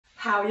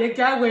How you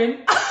going?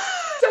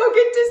 So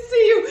good to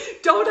see you.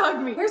 Don't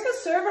hug me. Where's the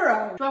server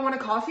out? Do I want a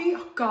coffee?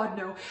 Oh God,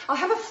 no. I'll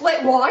have a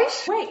flat white.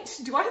 Wait,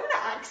 do I have an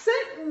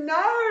accent?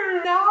 No.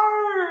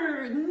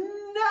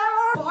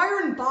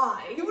 Byron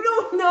Bye. You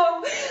don't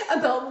know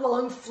about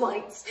long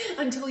flights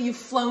until you've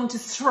flown to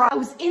Stride. I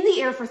was in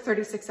the air for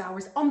 36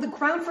 hours, on the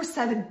ground for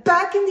 7,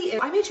 back in the air.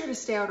 I made sure to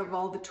stay out of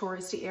all the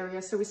touristy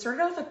areas, so we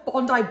started off at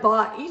Bondi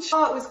Beach.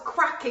 Oh, it was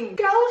cracking.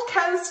 Gold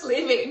Coast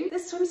living.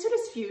 This swimsuit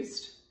is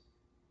fused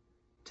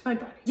to my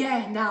body.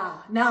 Yeah.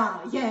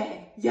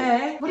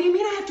 What do you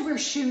mean I have to wear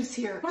shoes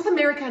here? North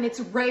America and it's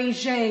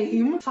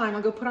regime. Fine,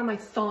 I'll go put on my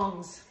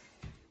thongs.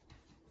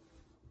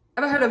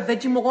 Ever heard of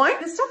Vegemite?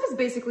 This stuff is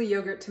basically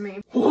yogurt to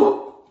me.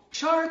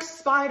 Sharks,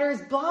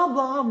 spiders, blah,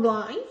 blah,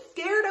 blah. I'm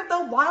scared of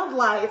the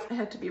wildlife. I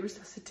had to be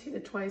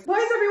resuscitated twice. Why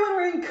is everyone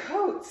wearing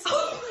coats?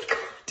 Oh my God.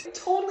 I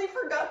totally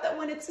forgot that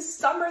when it's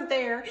summer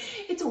there,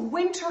 it's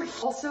winter.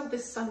 Also,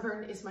 this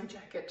sunburn is my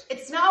jacket.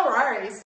 It's now ours.